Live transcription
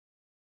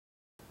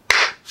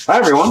Hi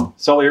everyone,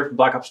 Sully here from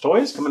Black Ops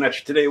Toys, coming at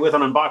you today with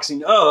an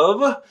unboxing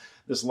of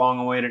this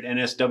long-awaited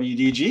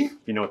NSWDG. If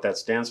you know what that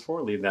stands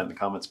for, leave that in the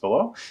comments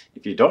below.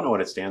 If you don't know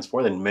what it stands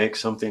for, then make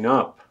something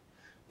up.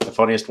 The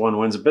funniest one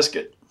wins a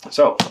biscuit.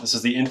 So, this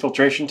is the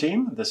Infiltration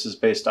team. This is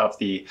based off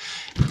the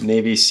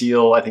Navy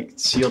SEAL, I think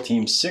SEAL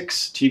Team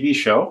 6 TV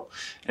show.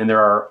 And there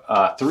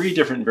are 3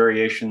 different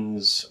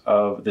variations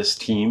of this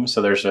team.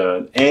 So there's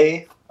an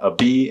A, a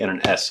B, and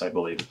an S, I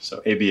believe.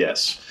 So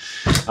ABS.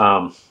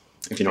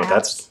 If you know what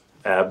that's...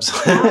 Abs.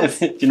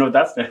 If you know what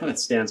that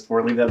stands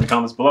for, leave that in the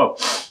comments below.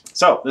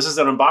 So this is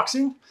an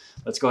unboxing.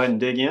 Let's go ahead and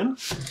dig in.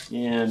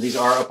 And these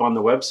are up on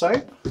the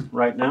website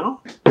right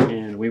now.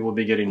 And we will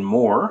be getting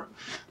more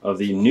of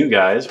the new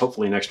guys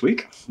hopefully next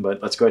week.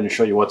 But let's go ahead and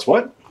show you what's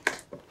what.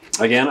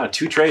 Again, a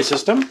 2-tray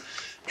system.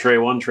 Tray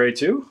 1, tray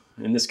 2.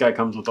 And this guy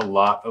comes with a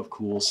lot of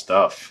cool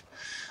stuff.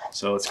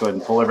 So let's go ahead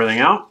and pull everything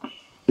out.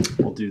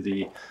 We'll do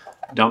the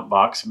dump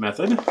box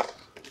method.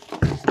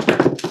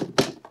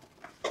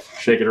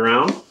 Shake it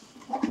around.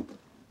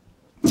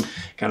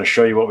 Kind of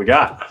show you what we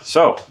got.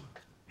 So,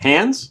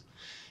 hands.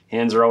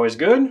 Hands are always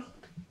good.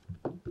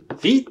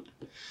 Feet.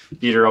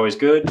 Feet are always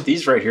good.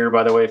 These right here,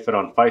 by the way, fit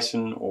on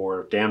Fison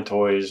or Damn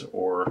Toys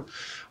or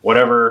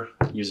whatever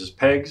uses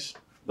pegs.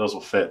 Those will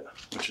fit,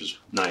 which is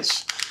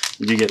nice.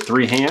 You do get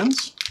 3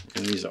 hands,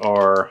 and these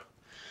are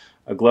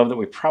a glove that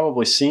we've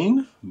probably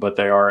seen, but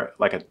they are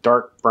like a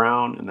dark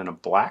brown and then a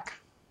black.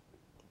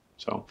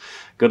 So,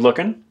 good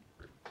looking.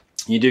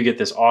 You do get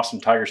this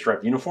awesome tiger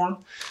stripe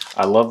uniform.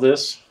 I love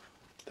this.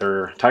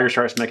 Their tiger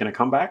stripes making a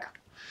comeback,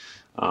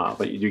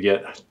 but you do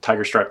get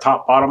tiger stripe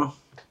top, bottom,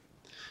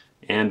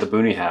 and the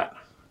boonie hat.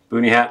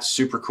 Boonie hat,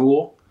 super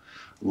cool.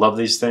 Love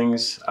these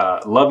things.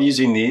 Love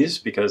using these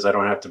because I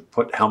don't have to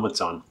put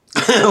helmets on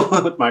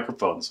with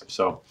microphones.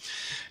 So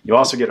you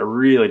also get a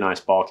really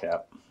nice ball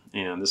cap,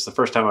 and this is the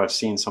first time I've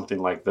seen something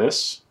like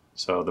this.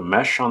 So the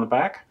mesh on the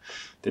back,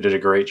 they did a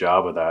great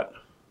job of that.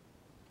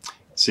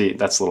 See,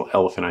 that's a little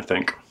elephant, I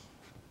think,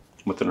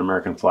 with an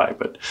American flag,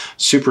 but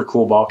super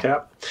cool ball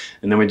cap.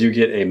 And then we do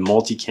get a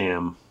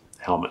multicam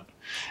helmet.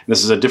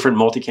 This is a different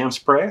multicam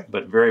spray,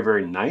 but very,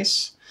 very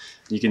nice.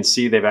 You can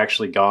see they've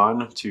actually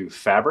gone to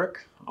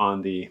fabric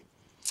on the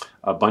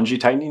bungee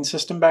tightening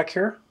system back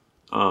here.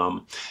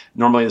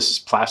 Normally this is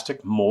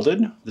plastic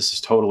molded. This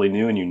is totally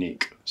new and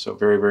unique. So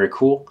very, very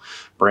cool,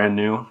 brand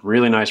new,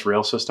 really nice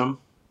rail system.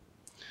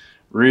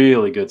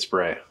 Really good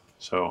spray.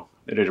 So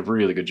they did a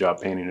really good job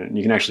painting it. And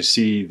you can actually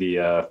see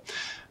the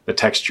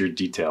textured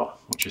detail,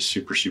 which is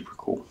super, super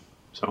cool.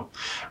 So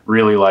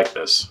really like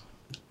this.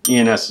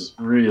 ENS is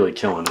really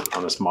killing it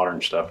on this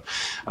modern stuff.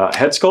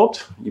 Head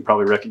sculpt, you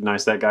probably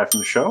recognize that guy from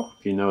the show.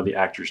 If you know the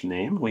actor's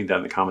name, leave that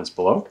in the comments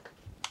below.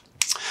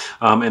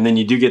 And then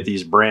you do get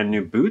these brand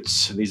new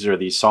boots. These are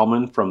the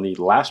Salmon from the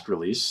last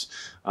release.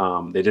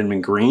 They did them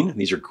in green.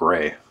 These are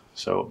gray.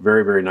 So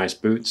very, very nice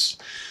boots.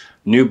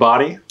 New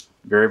body,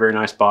 very, very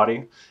nice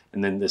body.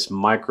 And then this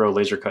micro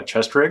laser cut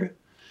chest rig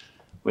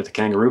with a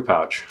kangaroo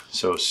pouch.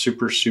 So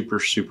super, super,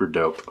 super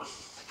dope.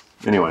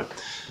 Anyway,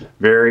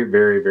 very,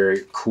 very,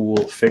 very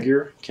cool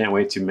figure. Can't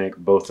wait to make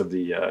both of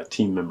the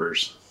team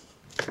members.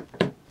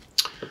 Let's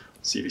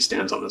see if he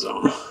stands on his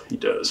own. He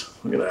does.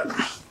 Look at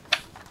that.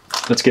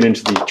 Let's get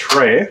into the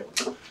tray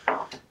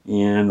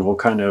and we'll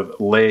kind of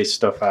lay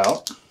stuff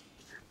out.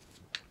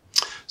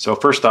 So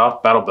first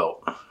off, battle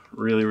belt.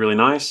 Really, really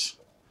nice.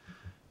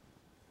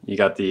 You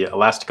got the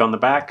elastic on the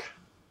back.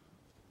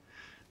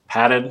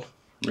 Padded.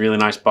 Really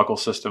nice buckle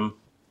system,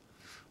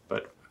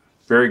 but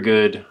very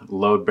good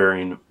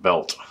load-bearing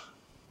belt.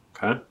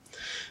 Okay.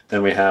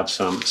 Then we have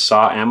some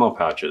SAW ammo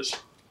pouches.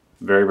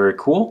 Very, very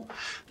cool.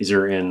 These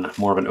are in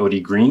more of an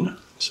OD green,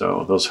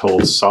 so those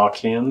hold SAW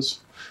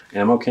cans,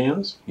 ammo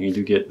cans. You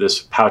do get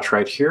this pouch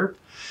right here,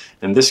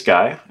 and this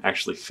guy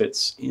actually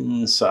fits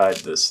inside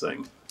this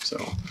thing. So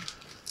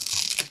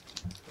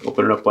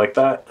open it up like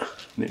that,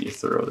 and then you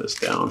throw this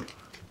down.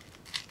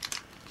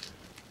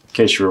 In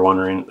case you were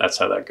wondering, that's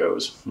how that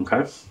goes,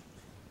 okay?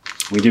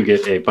 We do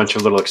get a bunch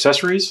of little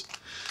accessories,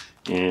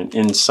 and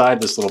inside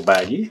this little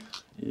baggie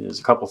is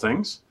a couple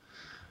things.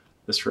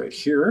 This right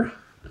here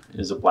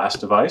is a blast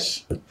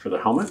device for the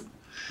helmet.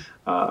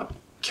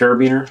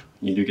 Carabiner,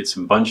 you do get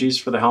some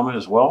bungees for the helmet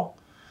as well.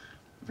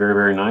 Very,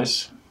 very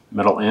nice.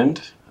 Metal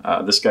end.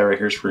 This guy right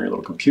here is for your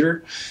little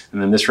computer,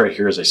 and then this right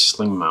here is a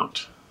sling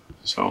mount.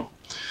 So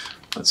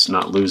let's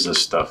not lose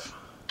this stuff.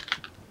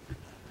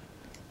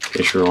 In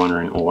case you're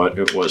wondering what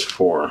it was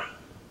for.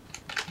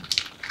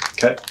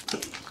 Okay.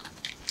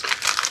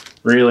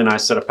 Really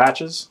nice set of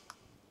patches.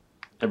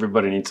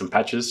 Everybody needs some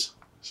patches.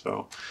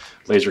 So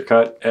laser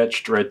cut,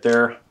 etched right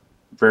there.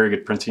 Very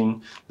good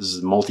printing. This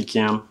is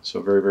multicam, so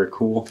very, very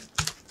cool.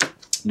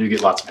 You do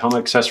get lots of helmet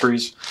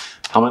accessories,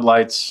 helmet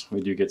lights.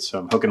 We do get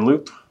some hook and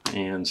loop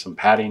and some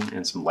padding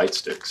and some light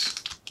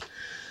sticks.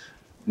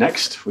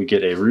 Next, we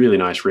get a really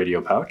nice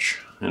radio pouch.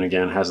 And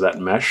again, has that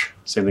mesh,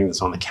 same thing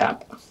that's on the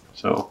cap.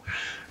 So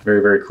very,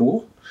 very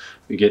cool.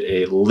 We get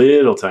a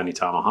little tiny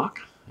tomahawk,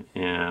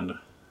 and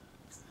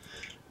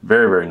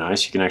very, very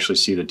nice. You can actually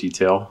see the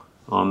detail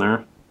on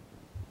there.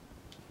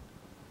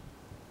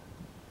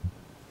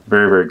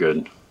 Very, very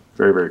good.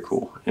 Very, very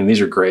cool. And these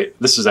are great.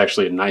 This is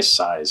actually a nice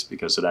size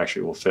because it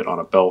actually will fit on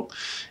a belt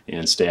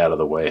and stay out of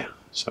the way.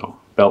 So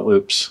belt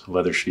loops,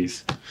 leather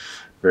sheath,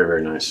 very,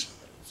 very nice.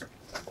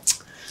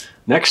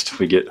 Next,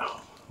 we get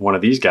one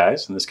of these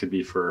guys, and this could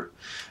be for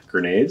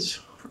grenades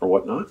or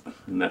whatnot,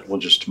 and that will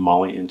just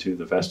molly into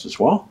the vest as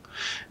well.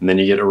 And then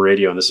you get a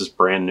radio, and this is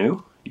brand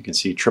new. You can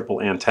see triple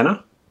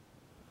antenna.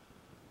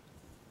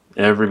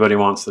 Everybody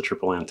wants the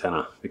triple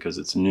antenna because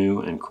it's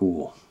new and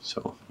cool.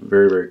 So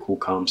very, very cool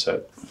comm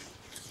set.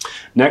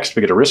 Next,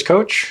 we get a wrist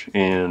coach,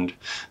 and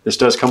this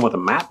does come with a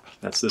map.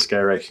 That's this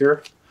guy right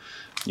here.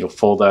 You'll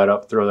fold that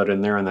up, throw that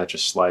in there, and that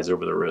just slides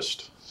over the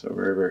wrist. So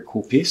very, very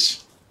cool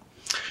piece.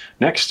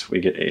 Next,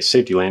 we get a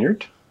safety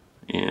lanyard,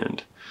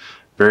 and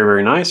very,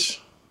 very nice.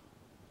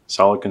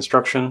 Solid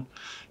construction.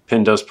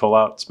 Pin does pull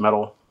out. It's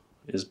metal.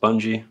 It is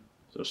bungee,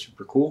 so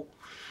super cool.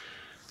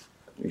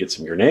 We get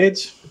some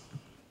grenades,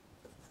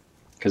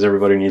 because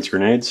everybody needs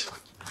grenades.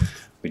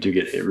 We do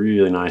get a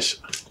really nice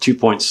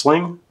 2-point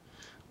sling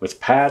with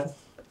pad.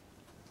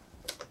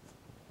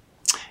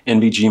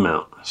 NVG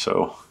mount.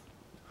 So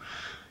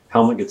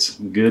helmet gets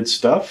good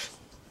stuff.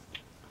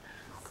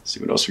 Let's see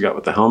what else we got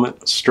with the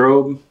helmet.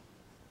 Strobe.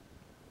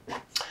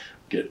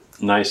 Get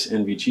nice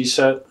NVG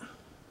set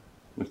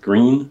with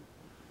green.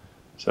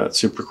 So that's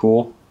super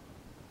cool.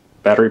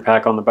 Battery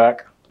pack on the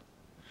back.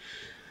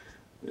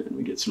 And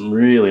we get some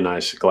really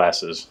nice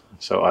glasses.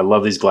 So I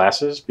love these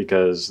glasses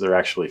because they're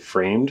actually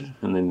framed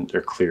and then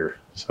they're clear.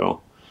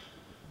 So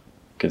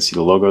you can see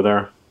the logo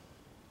there.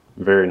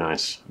 Very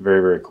nice.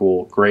 Very, very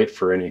cool. Great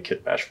for any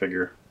kit bash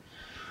figure.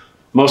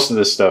 Most of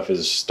this stuff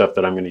is stuff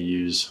that I'm going to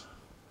use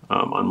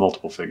on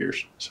multiple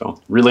figures.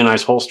 So really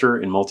nice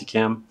holster in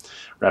multicam,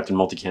 wrapped in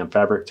multicam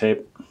fabric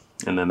tape.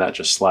 And then that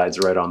just slides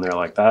right on there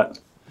like that.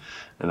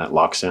 And that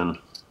locks in.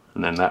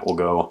 And then that will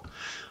go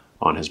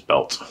on his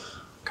belt.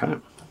 Okay.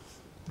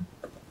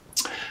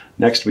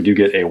 Next, we do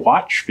get a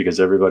watch because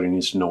everybody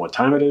needs to know what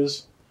time it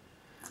is.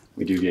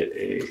 We do get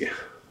a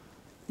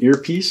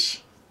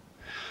earpiece.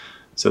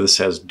 So this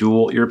has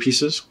dual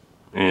earpieces,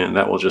 and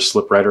that will just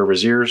slip right over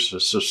his ears.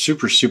 So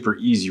super, super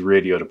easy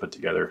radio to put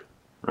together,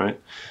 right?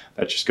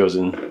 That just goes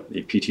in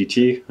the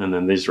PTT, and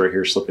then these right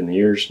here slip in the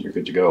ears, and you're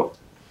good to go.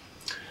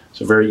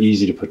 So very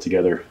easy to put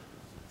together.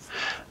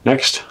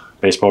 Next,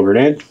 baseball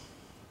grenade.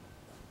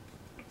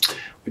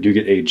 We do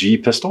get a G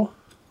pistol,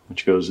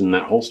 which goes in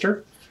that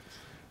holster.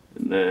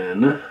 And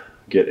then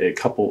get a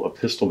couple of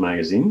pistol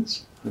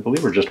magazines. I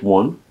believe we're just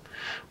one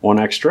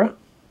extra.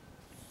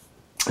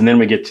 And then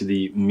we get to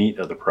the meat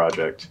of the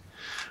project.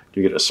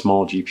 You get a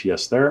small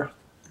GPS there.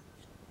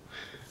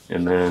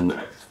 And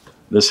then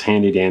this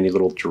handy dandy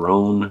little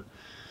drone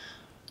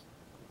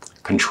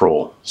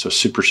control. So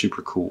super,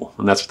 super cool.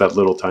 And that's what that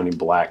little tiny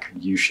black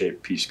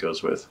U-shaped piece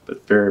goes with.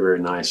 But very, very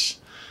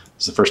nice. This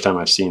is the first time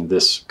I've seen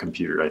this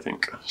computer, I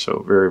think.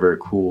 So very, very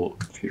cool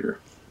computer.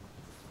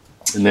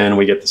 And then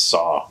we get the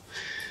saw.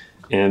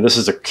 And this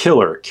is a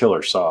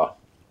killer saw.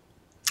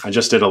 I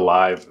just did a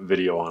live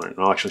video on it, and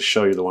I'll actually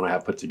show you the one I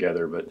have put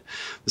together, but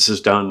this is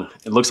done.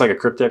 It looks like a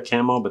Cryptek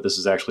camo, but this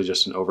is actually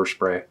just an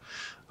overspray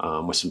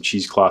with some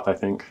cheesecloth, I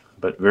think.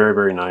 But very,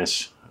 very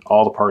nice.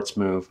 All the parts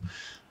move.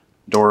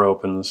 Door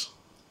opens.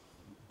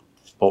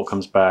 Bolt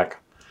comes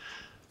back.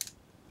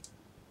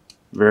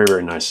 Very,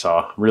 very nice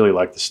saw. Really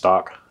like the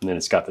stock. And then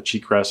it's got the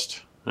cheek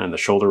rest and the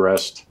shoulder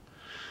rest.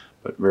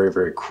 But very,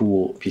 very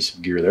cool piece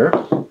of gear there.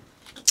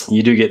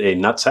 You do get a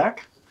nutsack.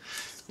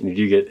 And you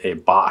do get a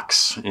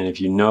box. And if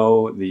you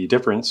know the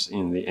difference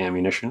in the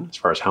ammunition as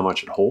far as how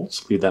much it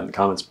holds, leave that in the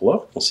comments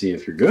below. We'll see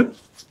if you're good.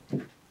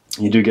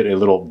 You do get a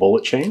little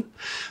bullet chain.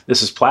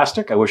 This is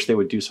plastic. I wish they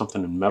would do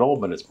something in metal,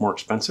 but it's more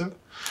expensive.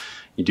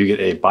 You do get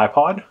a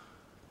bipod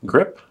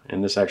grip,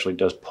 and this actually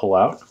does pull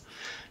out.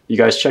 You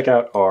guys check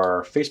out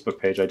our Facebook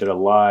page. I did a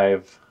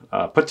live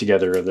put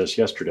together of this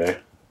yesterday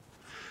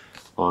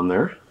on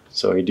there.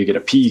 So you do get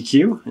a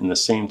PEQ in the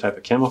same type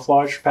of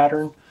camouflage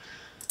pattern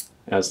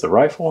as the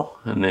rifle,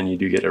 and then you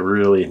do get a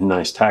really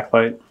nice tack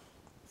light.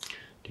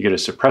 You get a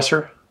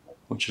suppressor,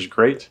 which is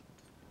great.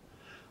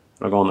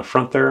 I'll go on the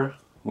front there.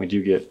 We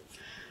do get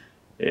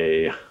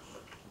a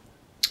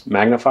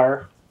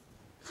magnifier.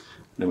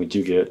 Then we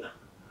do get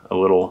a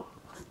little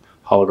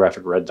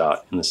holographic red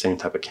dot in the same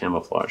type of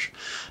camouflage.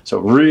 So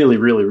really,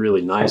 really,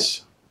 really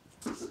nice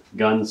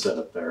gun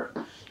setup there.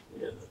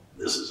 And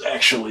this is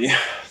actually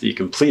the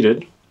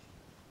completed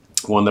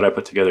one that I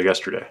put together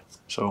yesterday.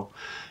 So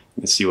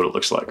you can see what it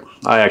looks like.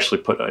 I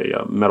actually put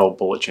a metal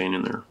bullet chain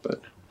in there,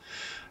 but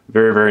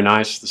very, very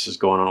nice. This is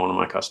going on one of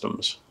my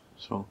customs.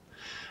 So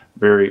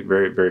very,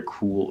 very, very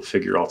cool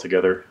figure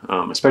altogether,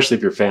 especially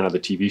if you're a fan of the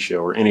TV show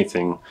or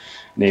anything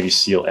Navy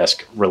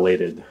SEAL-esque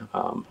related.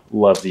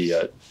 Love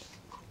the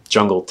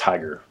jungle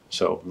tiger.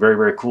 So very,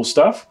 very cool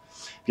stuff.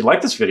 If you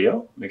like this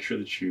video, make sure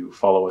that you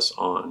follow us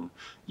on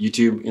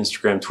YouTube,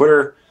 Instagram,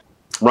 Twitter,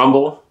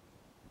 Rumble,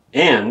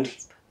 and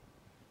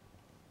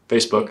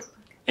Facebook,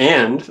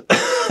 and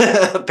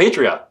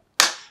Patreon,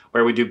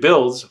 where we do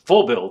builds,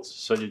 full builds,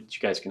 so that you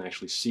guys can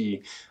actually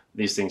see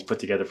these things put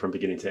together from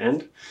beginning to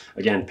end.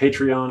 Again,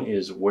 Patreon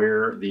is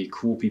where the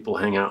cool people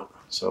hang out.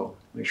 So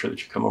make sure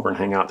that you come over and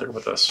hang out there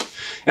with us.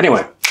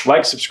 Anyway,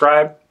 like,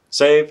 subscribe,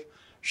 save,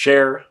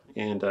 share,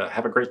 and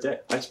have a great day.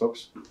 Thanks,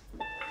 folks.